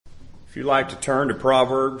If you'd like to turn to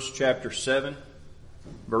Proverbs chapter 7,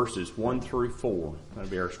 verses 1 through 4.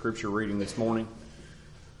 That'll be our scripture reading this morning.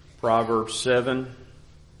 Proverbs 7,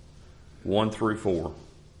 1 through 4.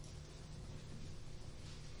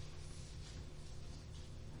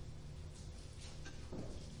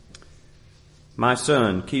 My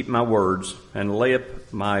son, keep my words, and lay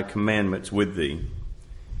up my commandments with thee.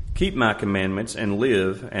 Keep my commandments, and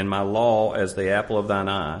live, and my law as the apple of thine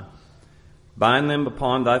eye. Bind them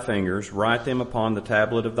upon thy fingers, write them upon the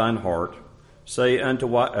tablet of thine heart. Say unto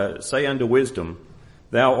wisdom,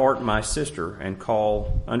 thou art my sister, and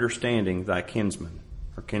call understanding thy kinsman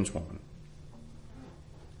or kinswoman.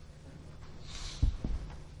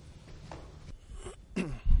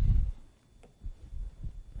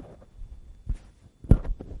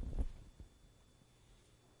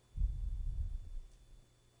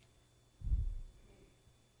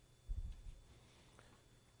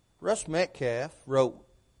 Russ Metcalf wrote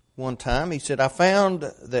one time, he said, I found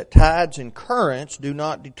that tides and currents do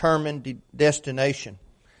not determine destination.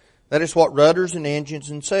 That is what rudders and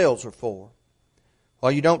engines and sails are for.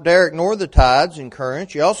 While you don't dare ignore the tides and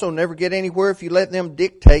currents, you also never get anywhere if you let them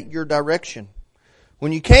dictate your direction.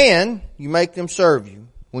 When you can, you make them serve you.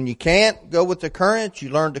 When you can't go with the currents,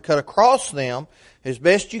 you learn to cut across them as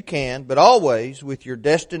best you can, but always with your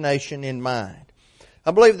destination in mind.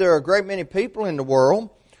 I believe there are a great many people in the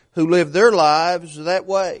world who live their lives that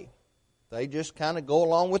way. They just kind of go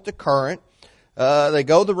along with the current. They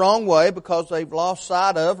go the wrong way because they've lost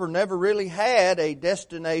sight of or never really had a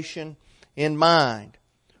destination in mind.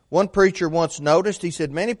 One preacher once noticed, he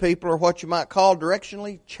said, many people are what you might call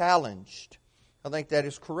directionally challenged. I think that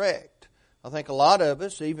is correct. I think a lot of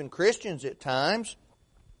us, even Christians at times,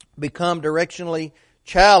 become directionally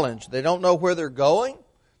challenged. They don't know where they're going.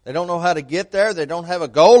 They don't know how to get there. They don't have a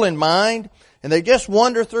goal in mind. And they just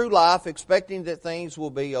wander through life expecting that things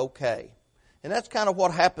will be okay. And that's kind of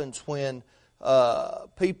what happens when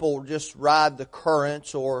people just ride the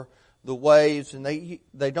currents or the waves and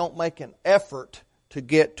they don't make an effort to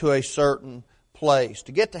get to a certain place.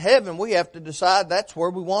 To get to heaven, we have to decide that's where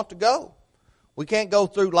we want to go. We can't go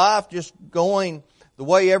through life just going the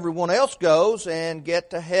way everyone else goes and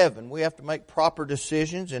get to heaven. We have to make proper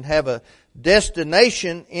decisions and have a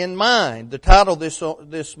destination in mind. The title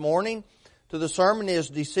this morning to the sermon is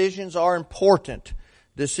Decisions Are Important.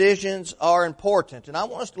 Decisions are important. And I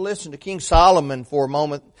want us to listen to King Solomon for a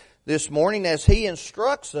moment this morning as he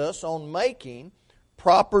instructs us on making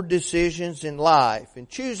proper decisions in life and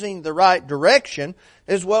choosing the right direction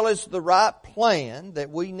as well as the right plan that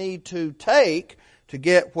we need to take to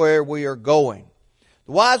get where we are going.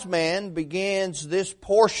 The wise man begins this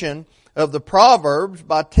portion of the Proverbs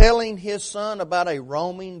by telling his son about a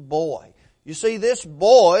roaming boy. You see, this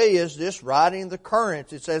boy is just riding the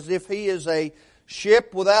currents. It's as if he is a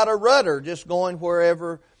ship without a rudder, just going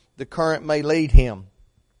wherever the current may lead him.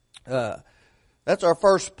 That's our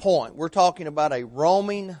first point. We're talking about a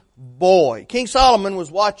roaming boy. King Solomon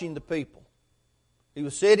was watching the people. He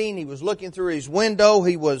was sitting, he was looking through his window,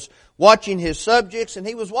 he was watching his subjects, and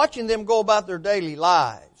he was watching them go about their daily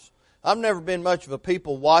lives. I've never been much of a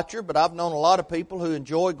people watcher, but I've known a lot of people who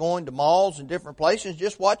enjoy going to malls and different places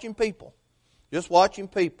just watching people. Just watching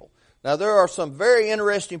people. Now there are some very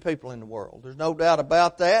interesting people in the world. There's no doubt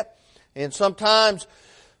about that. And sometimes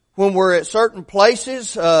when we're at certain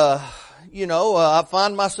places, I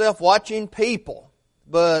find myself watching people.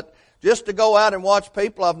 But just to go out and watch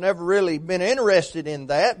people, I've never really been interested in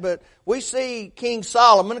that. But we see King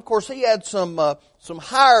Solomon, of course, he had some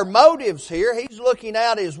higher motives here. He's looking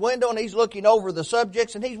out his window and he's looking over the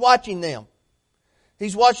subjects and he's watching them.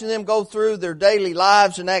 He's watching them go through their daily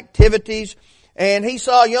lives and activities. And he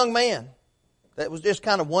saw a young man that was just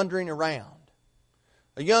kind of wandering around.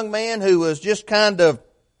 A young man who was just kind of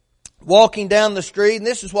walking down the street. And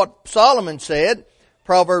this is what Solomon said,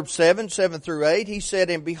 Proverbs 7 through 8. He said,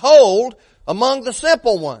 and behold, among the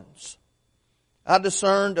simple ones, I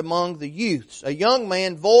discerned among the youths a young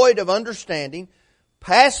man void of understanding,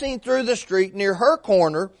 passing through the street near her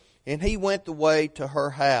corner, and he went the way to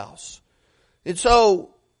her house. And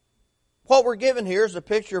so, what we're given here is a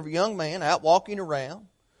picture of a young man out walking around.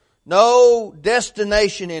 No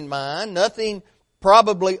destination in mind. Nothing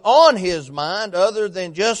probably on his mind other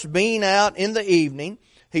than just being out in the evening.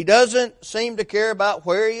 He doesn't seem to care about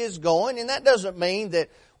where he is going. And that doesn't mean that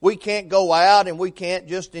we can't go out and we can't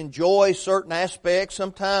just enjoy certain aspects.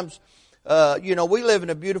 Sometimes, we live in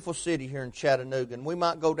a beautiful city here in Chattanooga. And we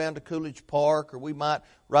might go down to Coolidge Park or we might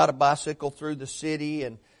ride a bicycle through the city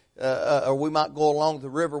and or we might go along the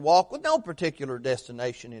river walk with no particular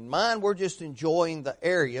destination in mind. We're just enjoying the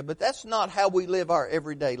area, but that's not how we live our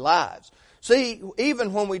everyday lives. See,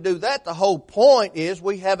 even when we do that, the whole point is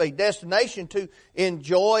we have a destination to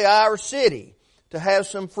enjoy our city, to have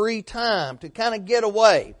some free time, to kind of get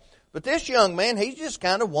away. But this young man, he's just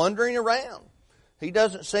kind of wandering around. He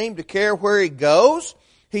doesn't seem to care where he goes.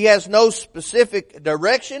 He has no specific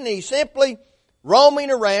direction. He's simply roaming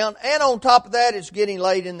around. And on top of that, it's getting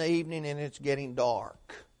late in the evening and it's getting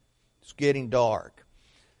dark. It's getting dark.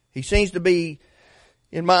 He seems to be,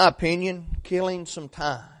 in my opinion, killing some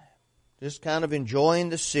time. Just kind of enjoying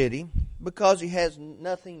the city because he has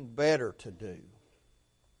nothing better to do.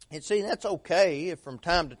 And see, that's okay if from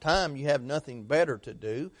time to time you have nothing better to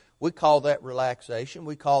do. We call that relaxation.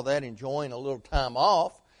 We call that enjoying a little time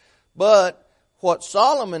off. But what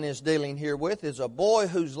Solomon is dealing here with is a boy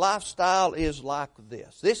whose lifestyle is like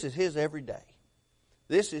this. This is his everyday.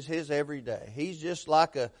 This is his everyday. He's just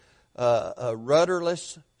like a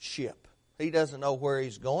rudderless ship. He doesn't know where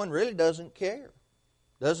he's going, really doesn't care.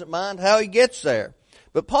 Doesn't mind how he gets there.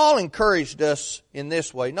 But Paul encouraged us in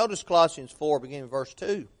this way. Notice Colossians 4, beginning with verse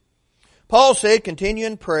 2. Paul said, continue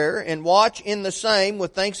in prayer and watch in the same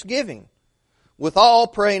with thanksgiving. With all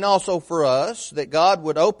praying also for us, that God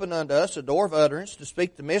would open unto us a door of utterance to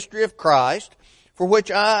speak the mystery of Christ, for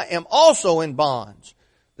which I am also in bonds,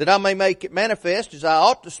 that I may make it manifest as I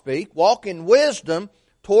ought to speak, walk in wisdom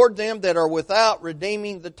toward them that are without,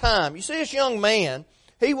 redeeming the time. You see, this young man,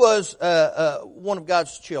 he was one of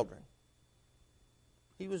God's children.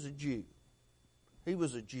 He was a Jew. He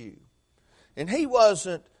was a Jew. And he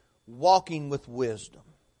wasn't walking with wisdom.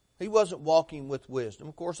 He wasn't walking with wisdom.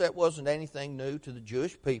 Of course, that wasn't anything new to the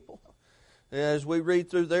Jewish people. As we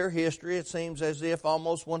read through their history, it seems as if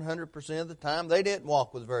almost 100% of the time they didn't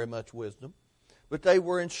walk with very much wisdom. But they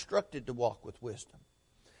were instructed to walk with wisdom.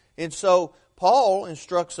 And so Paul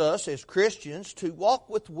instructs us as Christians to walk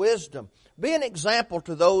with wisdom. Be an example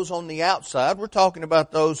to those on the outside. We're talking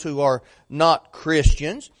about those who are not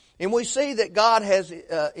Christians. And we see that God has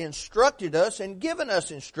instructed us and given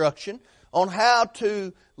us instruction on how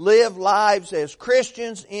to live lives as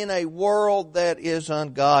Christians in a world that is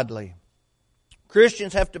ungodly.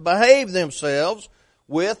 Christians have to behave themselves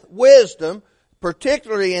with wisdom,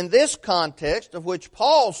 particularly in this context of which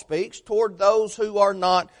Paul speaks toward those who are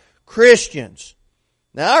not Christians.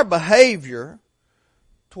 Now, our behavior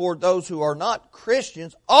toward those who are not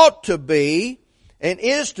Christians ought to be and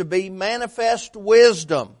is to be manifest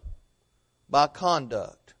wisdom by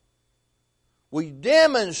conduct. We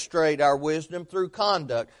demonstrate our wisdom through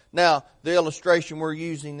conduct. Now, the illustration we're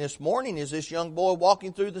using this morning is this young boy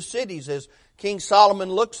walking through the cities as King Solomon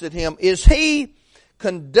looks at him. Is he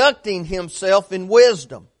conducting himself in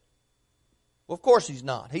wisdom? Well, of course he's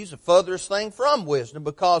not. He's the furthest thing from wisdom,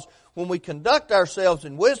 because when we conduct ourselves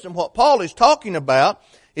in wisdom, what Paul is talking about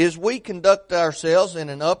is we conduct ourselves in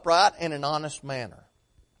an upright and an honest manner.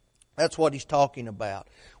 That's what he's talking about.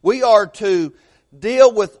 We are to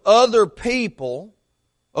deal with other people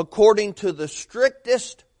according to the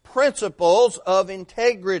strictest principles of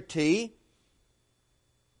integrity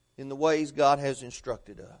in the ways God has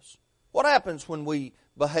instructed us. What happens when we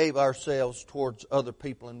behave ourselves towards other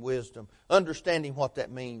people in wisdom, understanding what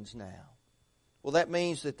that means now? Well, that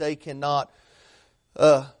means that they cannot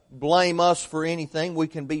blame us for anything. We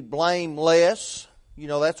can be blameless. You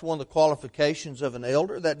know, that's one of the qualifications of an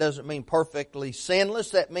elder. That doesn't mean perfectly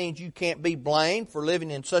sinless. That means you can't be blamed for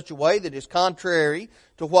living in such a way that is contrary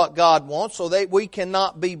to what God wants, so that we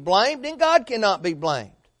cannot be blamed, and God cannot be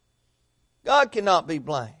blamed. God cannot be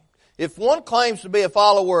blamed. If one claims to be a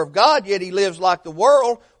follower of God, yet he lives like the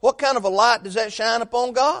world, what kind of a light does that shine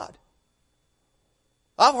upon God?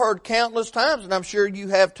 I've heard countless times, and I'm sure you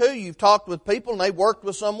have too, you've talked with people and they worked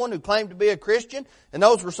with someone who claimed to be a Christian, and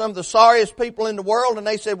those were some of the sorriest people in the world, and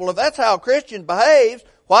they said, well, if that's how a Christian behaves,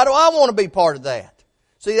 why do I want to be part of that?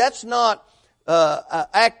 See, that's not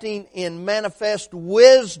acting in manifest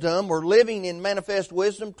wisdom or living in manifest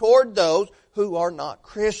wisdom toward those who are not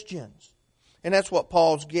Christians. And that's what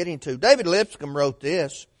Paul's getting to. David Lipscomb wrote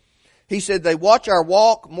this. He said, they watch our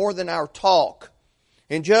walk more than our talk,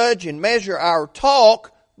 and judge and measure our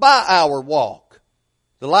talk by our walk.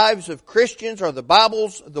 The lives of Christians are the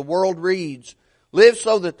Bibles the world reads. Live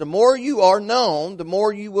so that the more you are known, the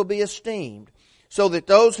more you will be esteemed, so that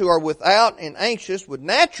those who are without and anxious would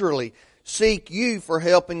naturally seek you for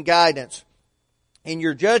help and guidance. And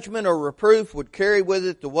your judgment or reproof would carry with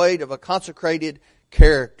it the weight of a consecrated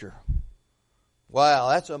character. Wow,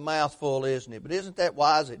 that's a mouthful, isn't it? But isn't that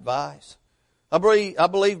wise advice? I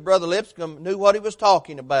believe Brother Lipscomb knew what he was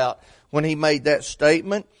talking about when he made that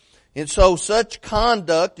statement. And so such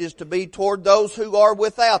conduct is to be toward those who are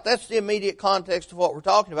without. That's the immediate context of what we're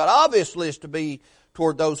talking about. Obviously it's to be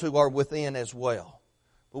toward those who are within as well.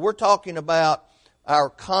 But we're talking about our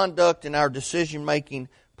conduct and our decision-making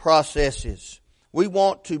processes. We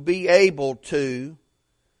want to be able to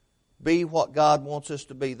be what God wants us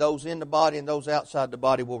to be. Those in the body and those outside the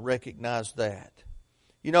body will recognize that.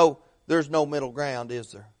 You know, there's no middle ground,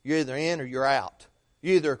 is there? You're either in or you're out.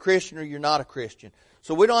 You're either a Christian or you're not a Christian.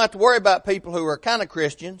 So we don't have to worry about people who are kind of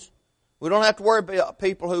Christians. We don't have to worry about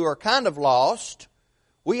people who are kind of lost.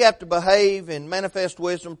 We have to behave and manifest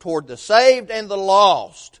wisdom toward the saved and the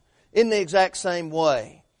lost in the exact same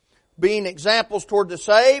way. Being examples toward the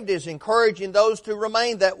saved is encouraging those to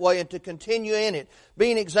remain that way and to continue in it.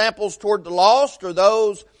 Being examples toward the lost are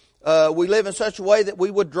those we live in such a way that we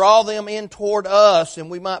would draw them in toward us and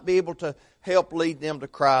we might be able to help lead them to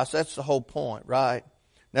Christ. That's the whole point, right?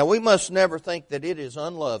 Now we must never think that it is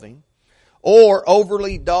unloving or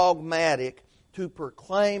overly dogmatic to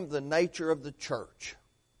proclaim the nature of the church.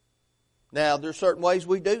 Now there's certain ways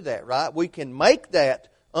we do that, right? We can make that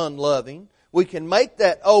unloving. We can make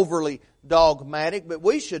that overly dogmatic, but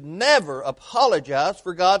we should never apologize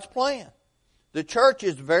for God's plan. The church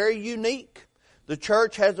is very unique. The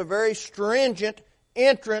church has a very stringent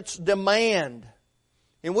entrance demand,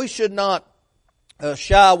 and we should not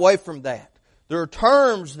shy away from that. There are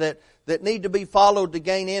terms that need to be followed to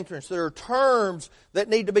gain entrance. There are terms that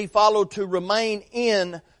need to be followed to remain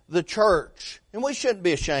in the church, and we shouldn't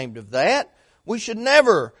be ashamed of that. We should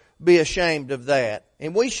never be ashamed of that.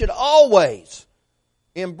 And we should always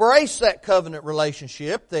embrace that covenant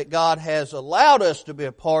relationship that God has allowed us to be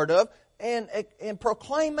a part of and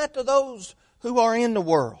proclaim that to those who are in the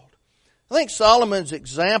world. I think Solomon's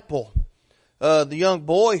example, the young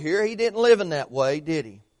boy here, he didn't live in that way, did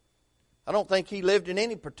he? I don't think he lived in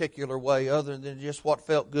any particular way other than just what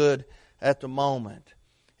felt good at the moment.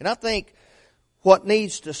 And I think what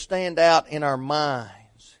needs to stand out in our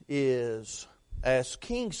minds is, as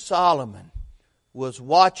King Solomon was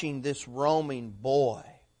watching this roaming boy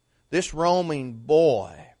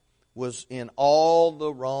was in all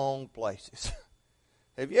the wrong places.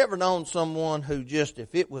 Have you ever known someone who just,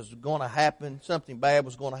 if it was going to happen, something bad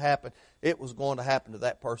was going to happen, it was going to happen to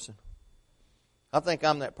that person? I think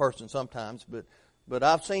I'm that person sometimes, but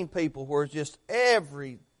I've seen people where it's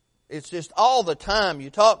just all the time. You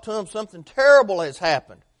talk to them, something terrible has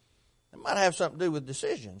happened. It might have something to do with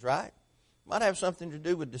decisions, right? Might have something to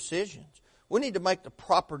do with decisions. We need to make the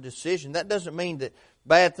proper decision. That doesn't mean that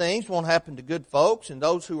bad things won't happen to good folks and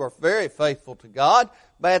those who are very faithful to God.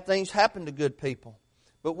 Bad things happen to good people.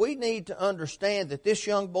 But we need to understand that this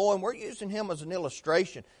young boy, and we're using him as an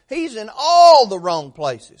illustration, he's in all the wrong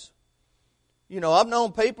places. You know, I've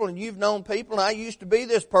known people and you've known people, and I used to be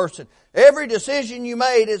this person. Every decision you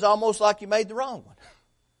made is almost like you made the wrong one.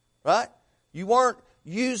 Right? You weren't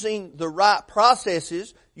using the right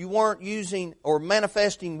processes. You weren't using or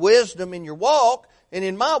manifesting wisdom in your walk and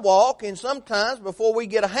in my walk. And sometimes before we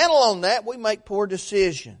get a handle on that, we make poor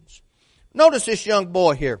decisions. Notice this young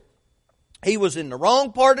boy here. He was in the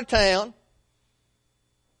wrong part of town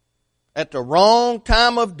at the wrong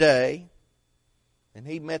time of day, and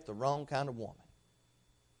he met the wrong kind of woman.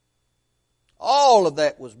 All of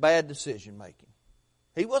that was bad decision making.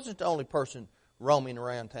 He wasn't the only person roaming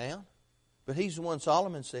around town. But he's the one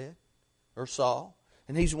Solomon said, or saw,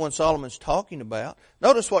 and he's the one Solomon's talking about.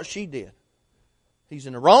 Notice what she did. He's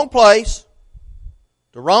in the wrong place,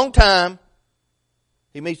 the wrong time.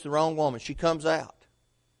 He meets the wrong woman. She comes out.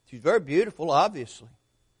 She's very beautiful, obviously.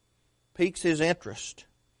 Piques his interest.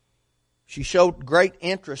 She showed great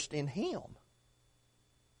interest in him.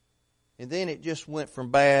 And then it just went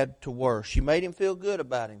from bad to worse. She made him feel good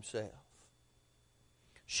about himself.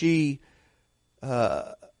 She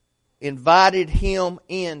invited him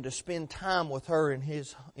in to spend time with her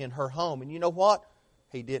in her home. And you know what?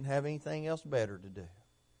 He didn't have anything else better to do.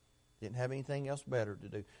 Didn't have anything else better to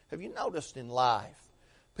do. Have you noticed in life,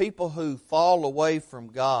 people who fall away from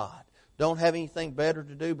God don't have anything better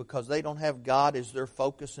to do because they don't have God as their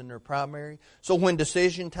focus and their primary? So when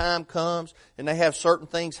decision time comes and they have certain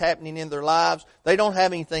things happening in their lives, they don't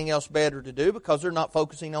have anything else better to do because they're not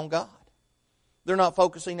focusing on God. They're not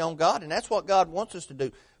focusing on God, and that's what God wants us to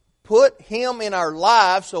do. Put Him in our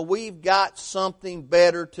lives so we've got something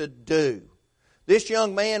better to do. This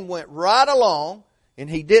young man went right along and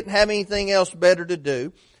he didn't have anything else better to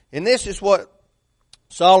do. And this is what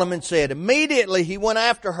Solomon said. Immediately he went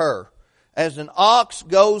after her as an ox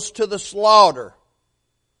goes to the slaughter.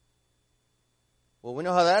 Well, we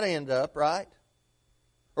know how that ended up, right?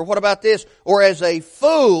 Or what about this? Or as a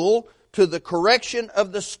fool to the correction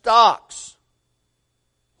of the stocks.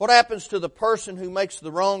 What happens to the person who makes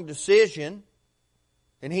the wrong decision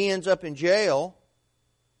and he ends up in jail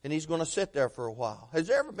and he's going to sit there for a while? Has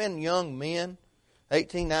there ever been young men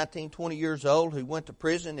 18, 19, 20 years old who went to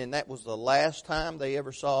prison and that was the last time they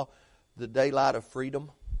ever saw the daylight of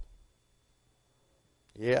freedom?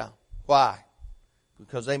 Yeah. Why?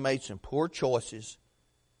 Because they made some poor choices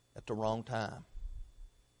at the wrong time.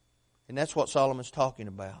 And that's what Solomon's talking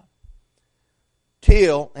about.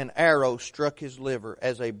 Till an arrow struck his liver.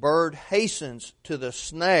 As a bird hastens to the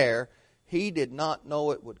snare, he did not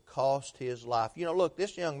know it would cost his life. You know, look,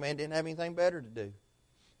 this young man didn't have anything better to do.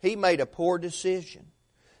 He made a poor decision.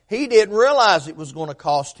 He didn't realize it was going to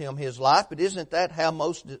cost him his life, but isn't that how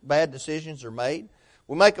most bad decisions are made?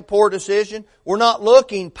 We make a poor decision. We're not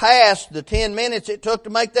looking past the 10 minutes it took to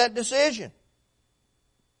make that decision.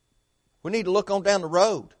 We need to look on down the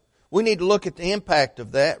road. We need to look at the impact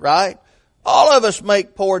of that, right? All of us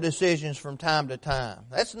make poor decisions from time to time.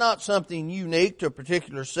 That's not something unique to a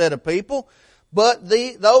particular set of people, but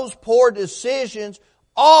those poor decisions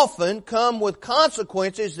often come with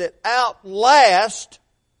consequences that outlast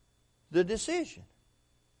the decision.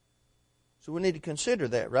 So we need to consider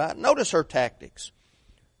that, right? Notice her tactics.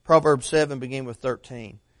 Proverbs 7 begin with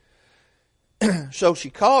 13. So she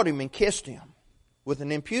called him and kissed him. With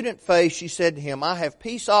an impudent face she said to him, I have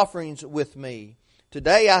peace offerings with me.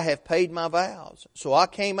 Today I have paid my vows. So I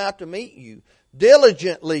came out to meet you,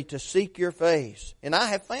 diligently to seek your face. And I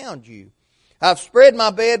have found you. I have spread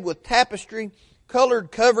my bed with tapestry,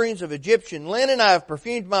 colored coverings of Egyptian linen. I have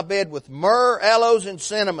perfumed my bed with myrrh, aloes, and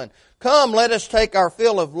cinnamon. Come, let us take our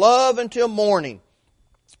fill of love until morning.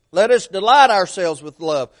 Let us delight ourselves with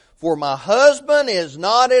love. For my husband is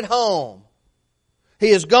not at home. He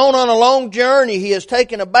has gone on a long journey. He has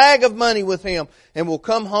taken a bag of money with him and will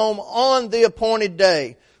come home on the appointed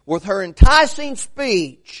day. With her enticing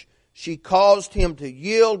speech, she caused him to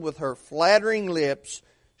yield. With her flattering lips,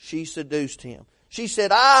 she seduced him. She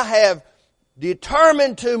said, I have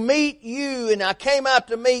determined to meet you, and I came out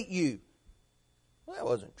to meet you. Well, that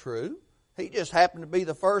wasn't true. He just happened to be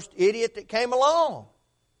the first idiot that came along.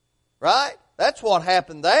 Right? That's what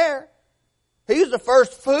happened there. He was the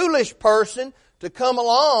first foolish person to come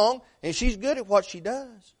along, and she's good at what she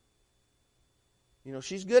does. You know,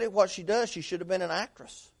 she's good at what she does. She should have been an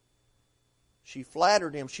actress. She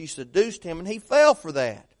flattered him. She seduced him, and he fell for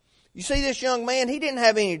that. You see, this young man, he didn't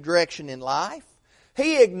have any direction in life.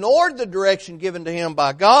 He ignored the direction given to him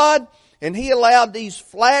by God, and he allowed these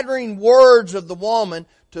flattering words of the woman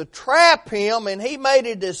to trap him, and he made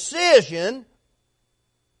a decision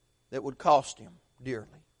that would cost him dearly.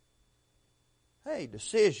 Hey,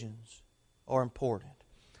 decisions are important.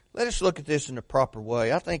 Let us look at this in a proper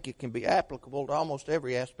way. I think it can be applicable to almost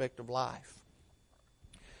every aspect of life.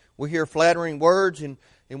 We hear flattering words and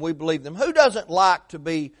we believe them. Who doesn't like to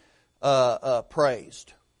be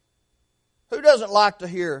praised? Who doesn't like to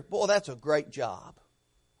hear, boy, that's a great job.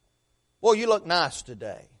 Boy, you look nice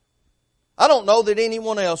today. I don't know that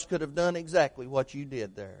anyone else could have done exactly what you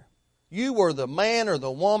did there. You were the man or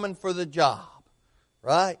the woman for the job,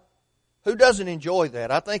 right? Who doesn't enjoy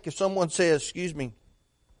that? I think if someone says, excuse me,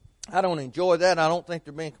 I don't enjoy that, I don't think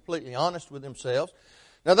they're being completely honest with themselves.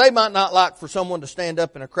 Now, they might not like for someone to stand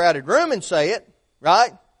up in a crowded room and say it,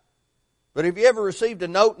 right? But have you ever received a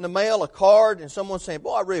note in the mail, a card, and someone saying,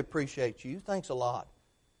 boy, I really appreciate you. Thanks a lot.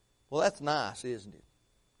 Well, that's nice, isn't it?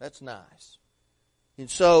 That's nice. And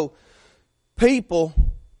so, people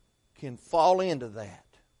can fall into that.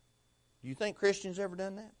 Do you think Christians ever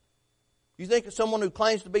done that? Do you think that someone who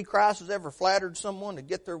claims to be Christ has ever flattered someone to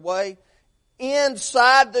get their way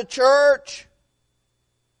inside the church?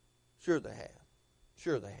 Sure they have.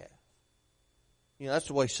 Sure they have. You know, that's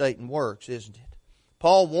the way Satan works, isn't it?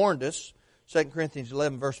 Paul warned us, 2 Corinthians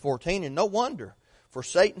 11 verse 14, and no wonder, for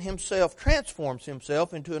Satan himself transforms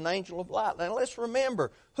himself into an angel of light. Now let's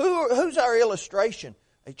remember, who's our illustration?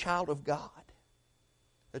 A child of God.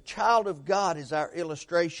 A child of God is our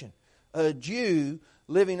illustration. A Jew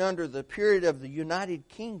living under the period of the United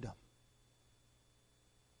Kingdom.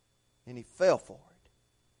 And he fell for it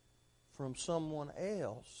from someone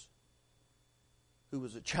else who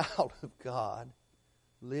was a child of God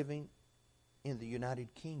living in the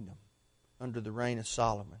United Kingdom under the reign of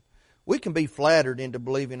Solomon. We can be flattered into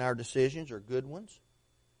believing our decisions are good ones,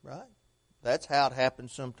 right? That's how it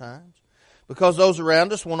happens sometimes. Because those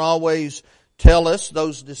around us won't always tell us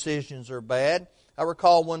those decisions are bad. I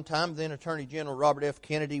recall one time then Attorney General Robert F.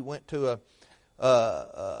 Kennedy went to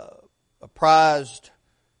a prized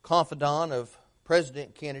confidant of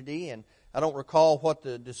President Kennedy, and I don't recall what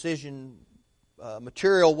the decision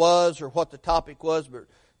material was or what the topic was, but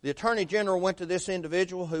the Attorney General went to this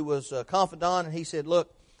individual who was a confidant, and he said,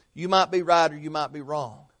 look, you might be right or you might be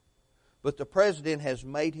wrong, but the President has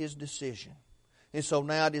made his decision, and so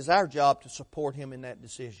now it is our job to support him in that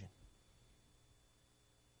decision.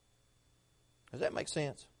 Does that make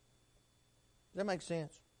sense? Does that make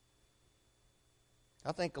sense?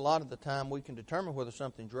 I think a lot of the time we can determine whether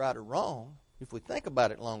something's right or wrong if we think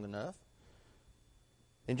about it long enough.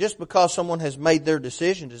 And just because someone has made their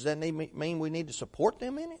decision, does that mean we need to support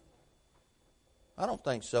them in it? I don't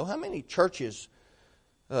think so. How many churches,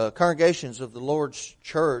 congregations of the Lord's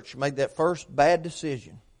church made that first bad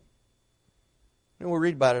decision? And we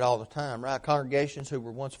read about it all the time, right? Congregations who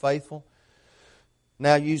were once faithful,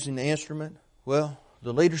 now using the instrument. Well,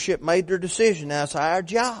 the leadership made their decision. Now it's our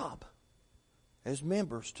job as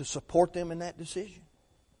members to support them in that decision.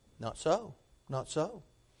 Not so. Not so.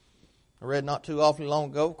 I read not too awfully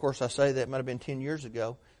long ago, of course I say that might have been 10 years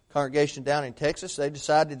ago, congregation down in Texas, they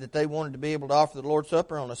decided that they wanted to be able to offer the Lord's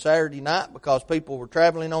Supper on a Saturday night because people were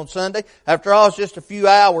traveling on Sunday. After all, it's just a few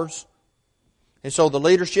hours. And so the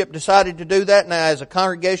leadership decided to do that. Now, as a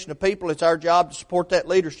congregation of people, it's our job to support that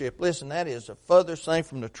leadership. Listen, that is the furthest thing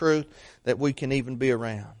from the truth that we can even be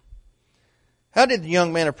around. How did the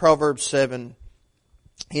young man of Proverbs 7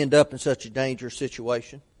 end up in such a dangerous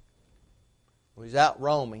situation? Well, he's out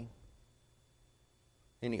roaming.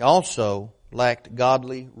 And he also lacked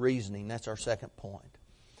godly reasoning. That's our second point.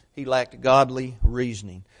 He lacked godly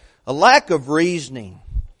reasoning. A lack of reasoning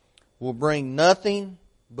will bring nothing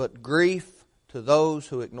but grief to those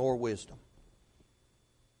who ignore wisdom.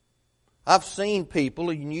 I've seen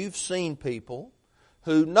people, and you've seen people,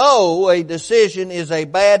 who know a decision is a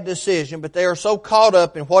bad decision, but they are so caught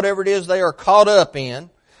up in whatever it is they are caught up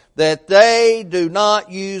in that they do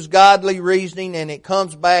not use godly reasoning, and it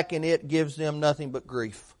comes back and it gives them nothing but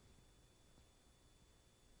grief.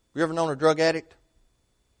 You ever known a drug addict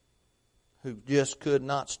who just could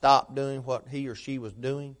not stop doing what he or she was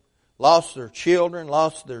doing? Lost their children,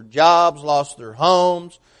 lost their jobs, lost their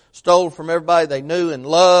homes, stole from everybody they knew and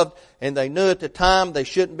loved, and they knew at the time they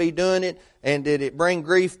shouldn't be doing it, and did it bring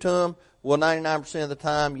grief to them? Well, 99% of the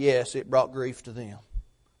time, yes, it brought grief to them.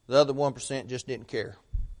 The other 1% just didn't care.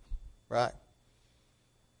 Right?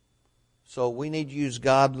 So we need to use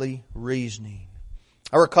godly reasoning.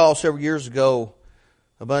 I recall several years ago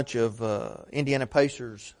a bunch of Indiana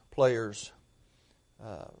Pacers players,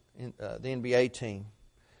 in the NBA team.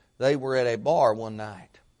 They were at a bar one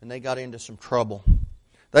night and they got into some trouble.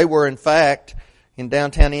 They were, in fact, in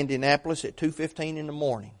downtown Indianapolis at 2:15 in the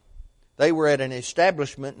morning. They were at an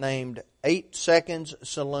establishment named 8 Seconds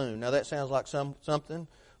Saloon. Now that sounds like something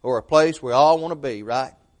or a place we all want to be,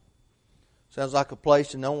 right? Sounds like a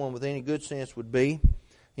place that no one with any good sense would be.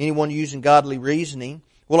 Anyone using godly reasoning.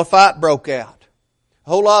 Well, a fight broke out. A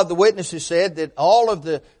whole lot of the witnesses said that all of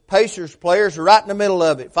the Pacers players are right in the middle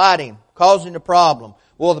of it, fighting, causing a problem.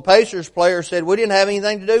 Well, the Pacers players said, we didn't have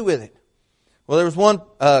anything to do with it. Well, there was one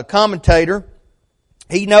commentator.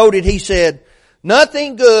 He noted, he said,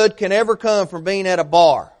 nothing good can ever come from being at a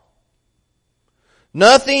bar.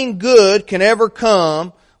 Nothing good can ever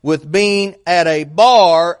come with being at a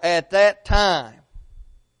bar at that time.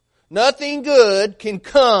 Nothing good can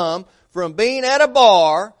come from being at a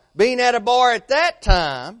bar at that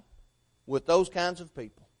time with those kinds of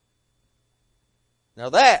people. Now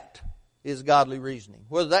that is godly reasoning.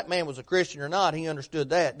 Whether that man was a Christian or not, he understood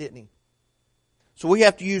that, didn't he? So we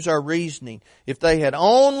have to use our reasoning. If they had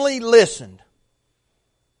only listened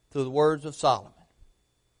to the words of Solomon,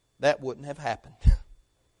 that wouldn't have happened.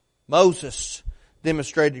 Moses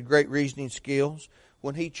demonstrated great reasoning skills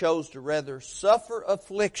when he chose to rather suffer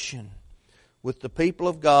affliction with the people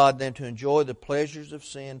of God than to enjoy the pleasures of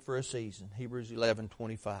sin for a season. Hebrews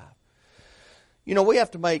 11:25. You know, we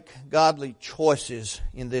have to make godly choices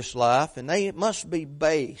in this life, and they must be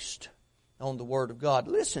based on the Word of God.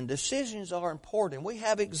 Listen, decisions are important. We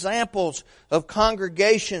have examples of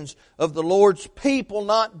congregations of the Lord's people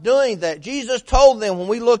not doing that. Jesus told them, when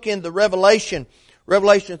we look in the Revelation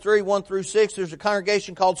 3, 1 through 6, there's a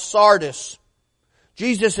congregation called Sardis.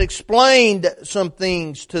 Jesus explained some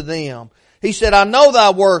things to them. He said, I know thy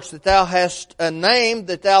works, that thou hast a name,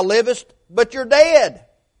 that thou livest, but you're dead.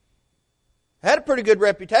 Had a pretty good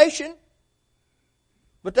reputation.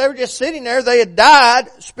 But they were just sitting there. They had died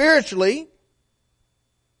spiritually.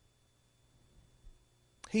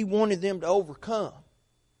 He wanted them to overcome.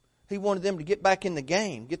 He wanted them to get back in the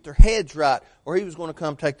game, get their heads right, or He was going to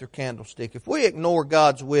come take their candlestick. If we ignore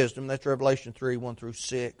God's wisdom, that's Revelation 3, 1 through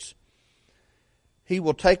 6, He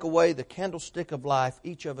will take away the candlestick of life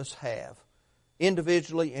each of us have,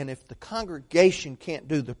 individually, and if the congregation can't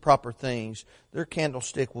do the proper things, their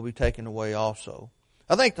candlestick will be taken away also.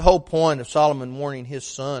 I think the whole point of Solomon warning his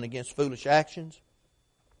son against foolish actions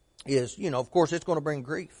is, of course, it's going to bring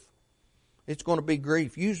grief. It's going to be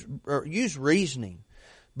grief. Use reasoning.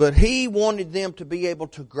 But he wanted them to be able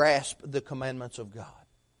to grasp the commandments of God.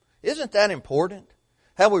 Isn't that important?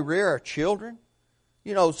 How we rear our children?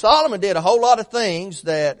 You know, Solomon did a whole lot of things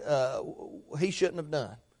that he shouldn't have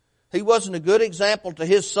done. He wasn't a good example to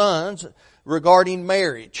his sons regarding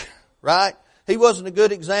marriage, right? He wasn't a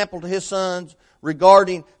good example to his sons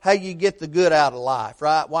regarding how you get the good out of life,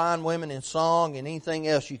 right? Wine, women, and song, and anything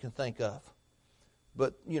else you can think of.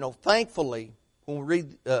 But, you know, thankfully, when we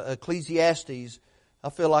read Ecclesiastes, I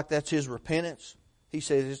feel like that's his repentance. He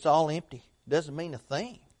says it's all empty. It doesn't mean a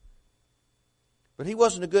thing. But he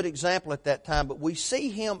wasn't a good example at that time. But we see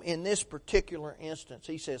him in this particular instance.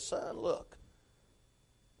 He says, son, look,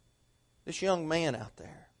 this young man out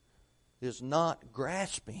there is not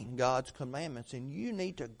grasping God's commandments, and you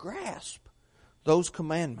need to grasp those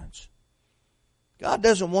commandments. God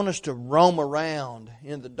doesn't want us to roam around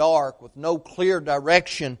in the dark with no clear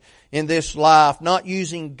direction in this life, not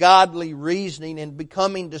using godly reasoning and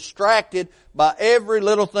becoming distracted by every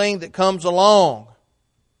little thing that comes along.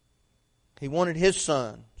 He wanted his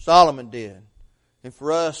son, Solomon did, and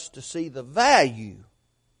for us to see the value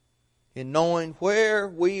in knowing where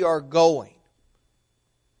we are going.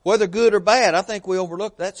 Whether good or bad, I think we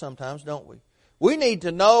overlook that sometimes, don't we? We need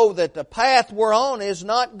to know that the path we're on is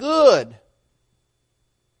not good.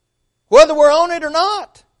 Whether we're on it or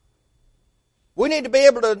not. We need to be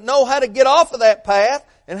able to know how to get off of that path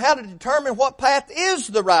and how to determine what path is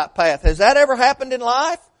the right path. Has that ever happened in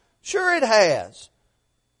life? Sure it has.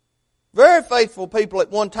 Very faithful people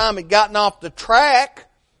at one time had gotten off the track,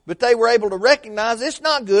 but they were able to recognize it's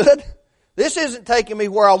not good. This isn't taking me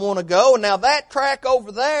where I want to go, and now that track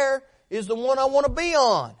over there is the one I want to be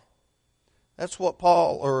on. That's what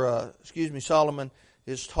Solomon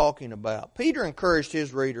is talking about. Peter encouraged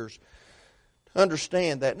his readers to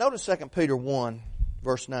understand that. Notice 2 Peter 1,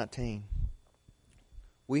 verse 19.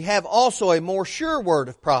 We have also a more sure word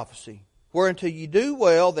of prophecy, whereunto ye do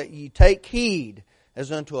well that ye take heed,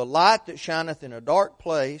 as unto a light that shineth in a dark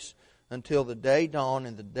place, until the day dawn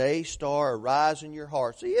and the day star arise in your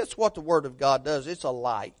heart. See, it's what the Word of God does. It's a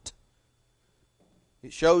light.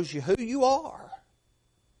 It shows you who you are,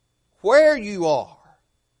 where you are,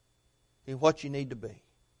 and what you need to be.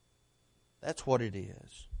 That's what it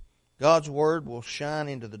is. God's Word will shine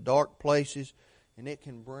into the dark places, and it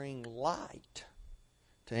can bring light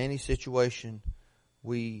to any situation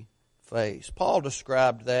we face. Paul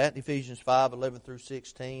described that, Ephesians 5:11 through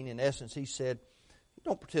 16. In essence, he said,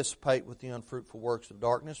 don't participate with the unfruitful works of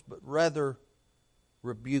darkness, but rather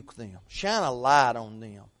rebuke them. Shine a light on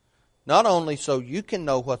them. Not only so you can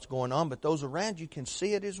know what's going on, but those around you can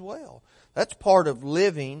see it as well. That's part of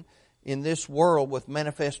living in this world with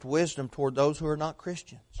manifest wisdom toward those who are not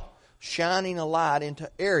Christians. Shining a light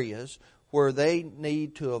into areas where they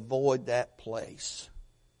need to avoid that place.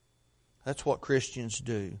 That's what Christians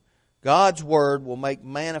do. God's Word will make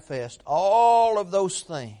manifest all of those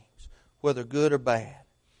things, whether good or bad.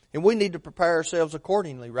 And we need to prepare ourselves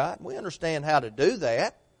accordingly, right? We understand how to do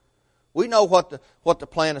that. We know what the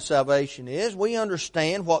plan of salvation is. We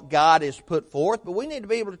understand what God has put forth, but we need to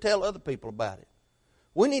be able to tell other people about it.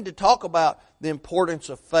 We need to talk about the importance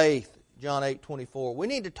of faith, John 8:24. We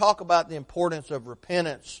need to talk about the importance of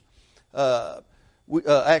repentance, Acts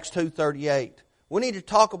 2:38. We need to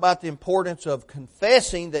talk about the importance of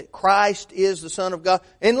confessing that Christ is the Son of God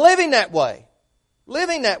and living that way.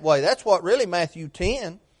 Living that way. That's what really Matthew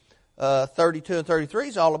 10, 32 and 33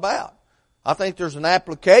 is all about. I think there's an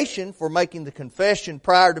application for making the confession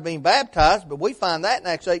prior to being baptized, but we find that in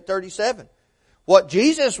Acts 8:37. What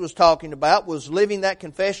Jesus was talking about was living that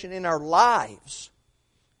confession in our lives.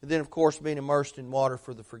 And then, of course, being immersed in water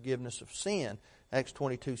for the forgiveness of sin, Acts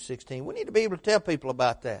 22:16. We need to be able to tell people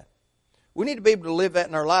about that. We need to be able to live that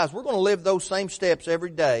in our lives. We're going to live those same steps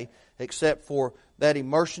every day, except for that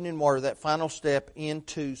immersion in water, that final step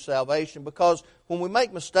into salvation. Because when we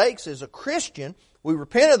make mistakes as a Christian, we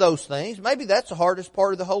repent of those things. Maybe that's the hardest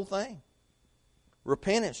part of the whole thing.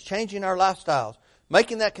 Repentance, changing our lifestyles,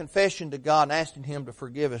 making that confession to God and asking Him to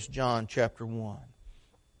forgive us, John chapter 1.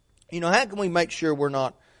 You know, how can we make sure we're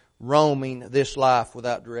not roaming this life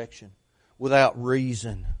without direction, without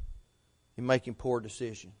reason, and making poor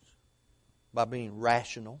decisions? By being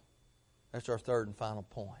rational. That's our third and final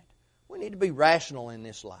point. We need to be rational in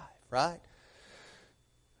this life, right?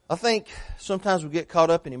 I think sometimes we get caught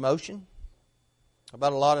up in emotion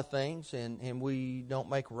about a lot of things and we don't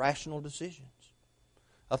make rational decisions.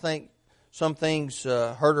 I think some things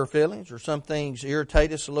hurt our feelings or some things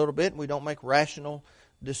irritate us a little bit and we don't make rational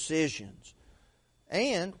decisions.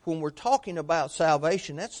 And when we're talking about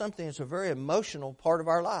salvation, that's something that's a very emotional part of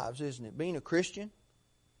our lives, isn't it? Being a Christian.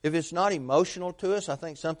 If it's not emotional to us, I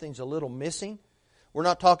think something's a little missing. We're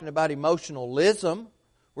not talking about emotionalism.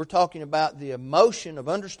 We're talking about the emotion of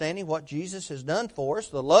understanding what Jesus has done for us,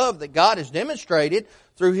 the love that God has demonstrated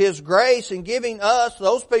through His grace in giving us,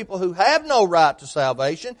 those people who have no right to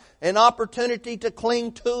salvation, an opportunity to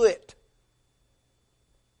cling to it.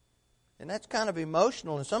 And that's kind of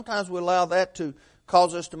emotional, and sometimes we allow that to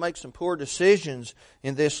cause us to make some poor decisions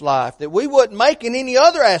in this life that we wouldn't make in any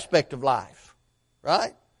other aspect of life.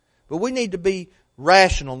 Right? But we need to be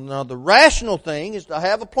rational. Now, the rational thing is to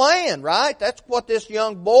have a plan, right? That's what this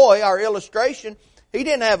young boy, our illustration, he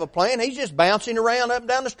didn't have a plan. He's just bouncing around up and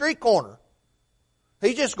down the street corner.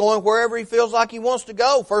 He's just going wherever he feels like he wants to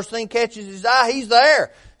go. First thing catches his eye, he's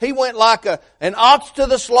there. He went like an ox to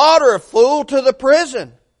the slaughter, a fool to the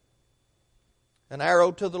prison, an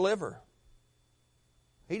arrow to the liver.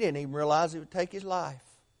 He didn't even realize it would take his life,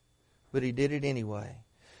 but he did it anyway.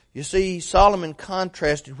 You see, Solomon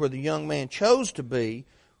contrasted where the young man chose to be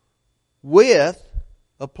with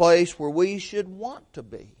a place where we should want to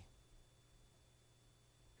be.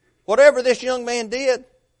 Whatever this young man did,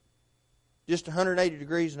 just 180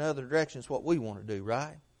 degrees in the other direction is what we want to do,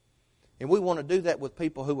 right? And we want to do that with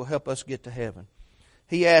people who will help us get to heaven.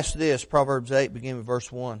 He asked this, Proverbs 8, beginning with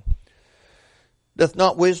verse 1. Doth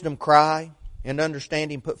not wisdom cry, and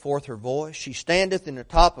understanding put forth her voice? She standeth in the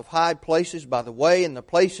top of high places by the way, in the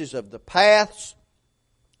places of the paths.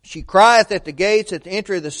 She crieth at the gates, at the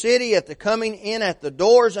entry of the city, at the coming in at the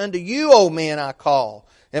doors. Unto you, O men, I call,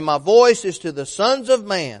 and my voice is to the sons of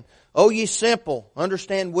man. O ye simple,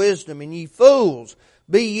 understand wisdom, and ye fools,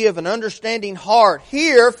 be ye of an understanding heart.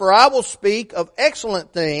 Hear, for I will speak of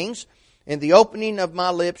excellent things, and the opening of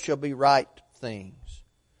my lips shall be right things.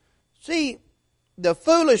 See, the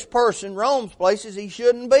foolish person roams places he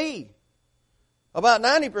shouldn't be. About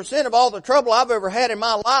 90% of all the trouble I've ever had in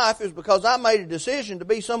my life is because I made a decision to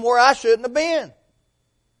be somewhere I shouldn't have been.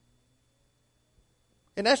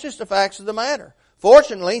 And that's just the facts of the matter.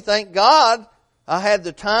 Fortunately, thank God, I had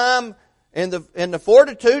the time and the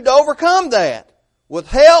fortitude to overcome that with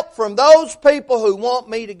help from those people who want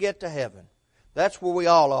me to get to heaven. That's where we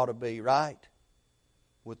all ought to be, right?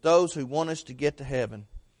 With those who want us to get to heaven.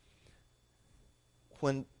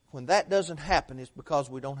 When that doesn't happen, it's because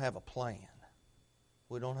we don't have a plan.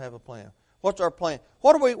 We don't have a plan. What's our plan?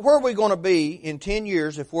 Where are we going to be in 10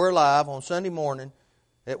 years if we're alive on Sunday morning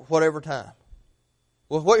at whatever time?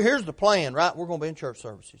 Well, here's the plan, right? We're going to be in church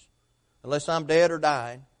services. Unless I'm dead or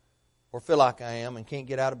dying or feel like I am and can't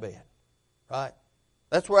get out of bed. Right?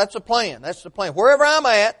 That's the plan. That's the plan. Wherever I'm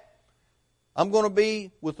at, I'm going to be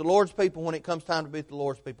with the Lord's people when it comes time to be with the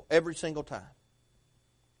Lord's people. Every single time.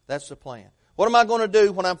 That's the plan. What am I going to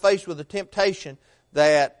do when I'm faced with a temptation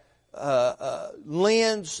that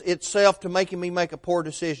lends itself to making me make a poor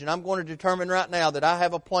decision? I'm going to determine right now that I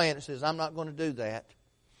have a plan that says I'm not going to do that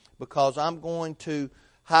because I'm going to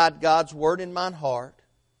hide God's Word in my heart.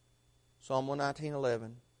 Psalm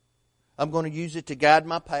 119:11. I'm going to use it to guide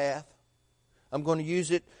my path. I'm going to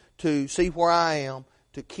use it to see where I am,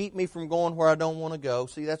 to keep me from going where I don't want to go.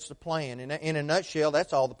 See, that's the plan. In a nutshell,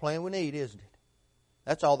 that's all the plan we need, isn't it?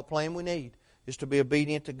 That's all the plan we need, is to be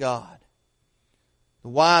obedient to God. The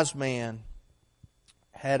wise man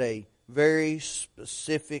had a very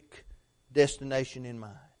specific destination in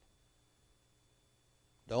mind.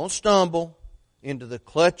 Don't stumble into the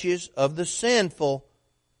clutches of the sinful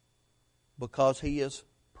because he is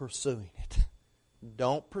pursuing it.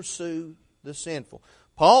 Don't pursue the sinful.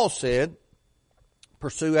 Paul said,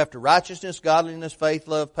 pursue after righteousness, godliness, faith,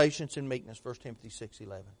 love, patience, and meekness. 1 Timothy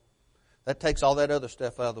 6:11. That takes all that other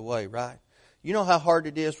stuff out of the way, right? You know how hard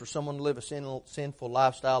it is for someone to live a sinful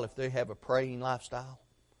lifestyle if they have a praying lifestyle?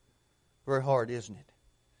 Very hard, isn't it?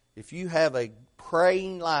 If you have a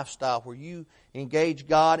praying lifestyle where you engage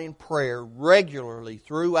God in prayer regularly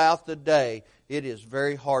throughout the day, it is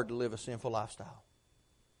very hard to live a sinful lifestyle.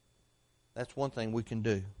 That's one thing we can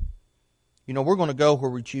do. You know, we're going to go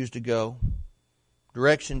where we choose to go.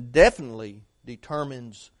 Direction definitely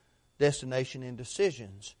determines destination, and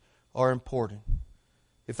decisions are important.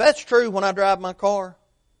 If that's true when I drive my car,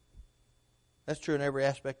 that's true in every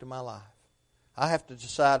aspect of my life. I have to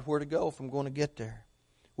decide where to go if I'm going to get there.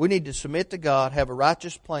 We need to submit to God, have a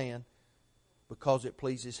righteous plan, because it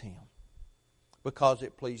pleases Him. Because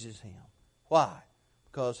it pleases Him. Why?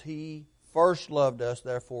 Because He first loved us,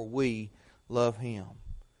 therefore we love Him.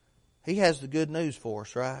 He has the good news for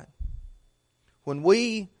us, right? When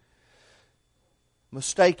we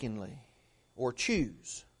mistakenly or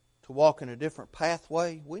choose to walk in a different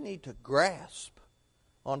pathway, we need to grasp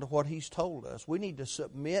onto what He's told us. We need to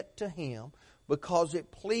submit to Him because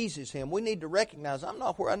it pleases Him. We need to recognize I'm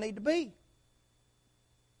not where I need to be.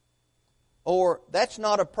 Or that's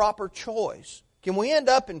not a proper choice. Can we end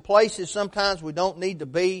up in places sometimes we don't need to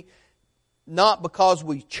be, not because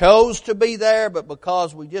we chose to be there, but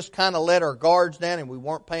because we just kind of let our guards down and we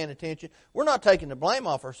weren't paying attention? We're not taking the blame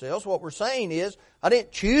off ourselves. What we're saying is, I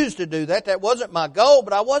didn't choose to do that. That wasn't my goal,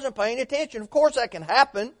 but I wasn't paying attention. Of course that can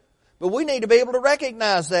happen, but we need to be able to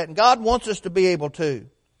recognize that, and God wants us to be able to.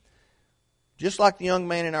 Just like the young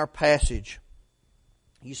man in our passage.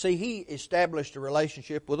 You see, he established a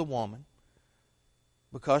relationship with a woman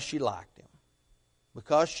because she liked him,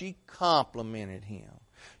 because she complimented him.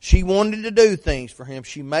 She wanted to do things for him.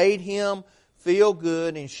 She made him feel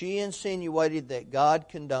good, and she insinuated that God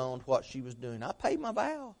condoned what she was doing. I paid my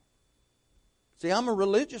vow. See, I'm a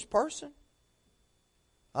religious person.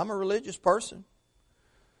 I'm a religious person.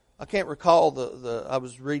 I can't recall I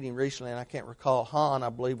was reading recently, and I can't recall Hahn, I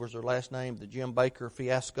believe was her last name, the Jim Baker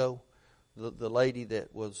fiasco, the lady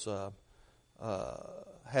that was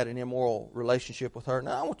had an immoral relationship with her.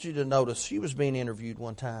 Now I want you to notice, she was being interviewed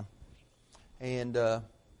one time, and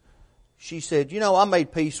she said, I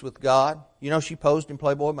made peace with God. She posed in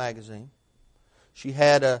Playboy magazine. She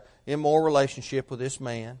had an immoral relationship with this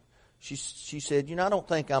man. She said, I don't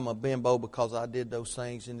think I'm a bimbo because I did those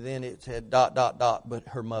things. And then it said ... but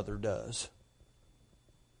her mother does.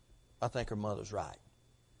 I think her mother's right.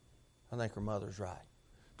 I think her mother's right.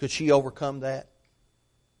 Could she overcome that?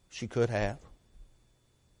 She could have.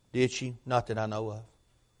 Did she? Not that I know of.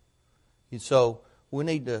 And so we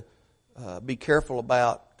need to be careful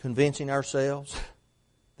about convincing ourselves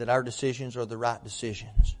that our decisions are the right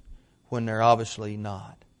decisions when they're obviously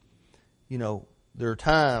not. There are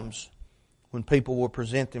times when people will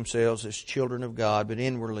present themselves as children of God, but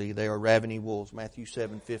inwardly they are ravening wolves, Matthew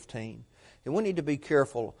 7:15. And we need to be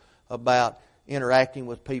careful about interacting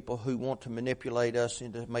with people who want to manipulate us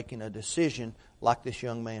into making a decision like this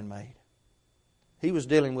young man made. He was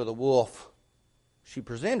dealing with a wolf. She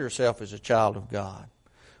presented herself as a child of God.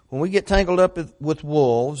 When we get tangled up with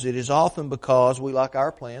wolves, it is often because we like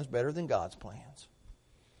our plans better than God's plans.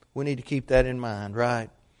 We need to keep that in mind, right?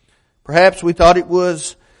 Perhaps we thought it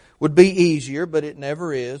would be easier, but it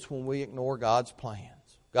never is when we ignore God's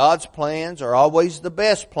plans. God's plans are always the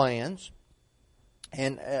best plans,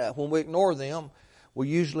 and when we ignore them, we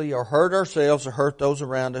usually or hurt ourselves or hurt those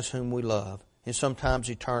around us whom we love, and sometimes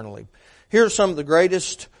eternally. Here's some of the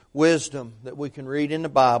greatest wisdom that we can read in the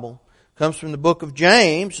Bible. It comes from the book of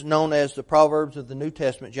James, known as the Proverbs of the New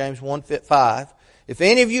Testament, James 1:5. If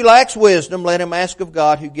any of you lacks wisdom, let him ask of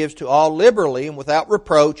God, who gives to all liberally and without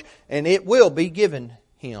reproach, and it will be given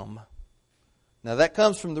him. Now that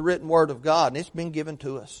comes from the written word of God, and it's been given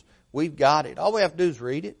to us. We've got it. All we have to do is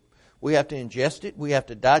read it. We have to ingest it. We have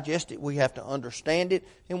to digest it. We have to understand it,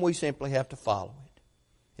 and we simply have to follow it.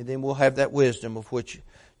 And then we'll have that wisdom of which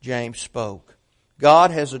James spoke.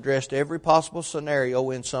 God has addressed every possible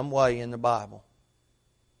scenario in some way in the Bible.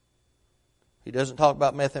 He doesn't talk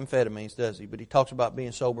about methamphetamines, does he? But he talks about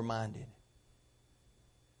being sober-minded.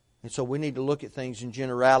 And so we need to look at things in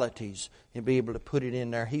generalities and be able to put it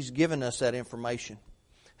in there. He's given us that information.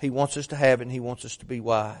 He wants us to have it, and He wants us to be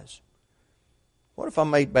wise. What if I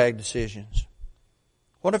made bad decisions?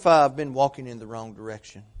 What if I've been walking in the wrong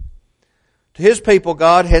direction? To His people,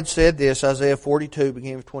 God had said this, Isaiah 42,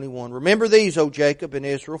 beginning with 21. Remember these, O Jacob and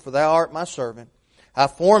Israel, for thou art my servant. I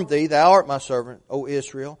formed thee, thou art my servant, O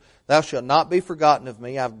Israel. Thou shalt not be forgotten of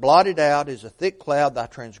me. I have blotted out as a thick cloud thy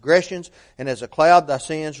transgressions, and as a cloud thy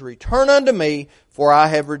sins. Return unto me, for I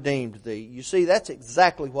have redeemed thee. You see, that's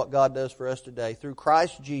exactly what God does for us today. Through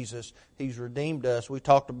Christ Jesus, He's redeemed us. We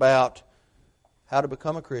talked about how to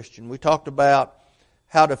become a Christian. We talked about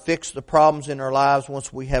how to fix the problems in our lives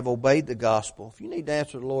once we have obeyed the gospel. If you need to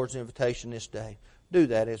answer the Lord's invitation this day, do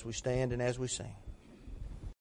that as we stand and as we sing.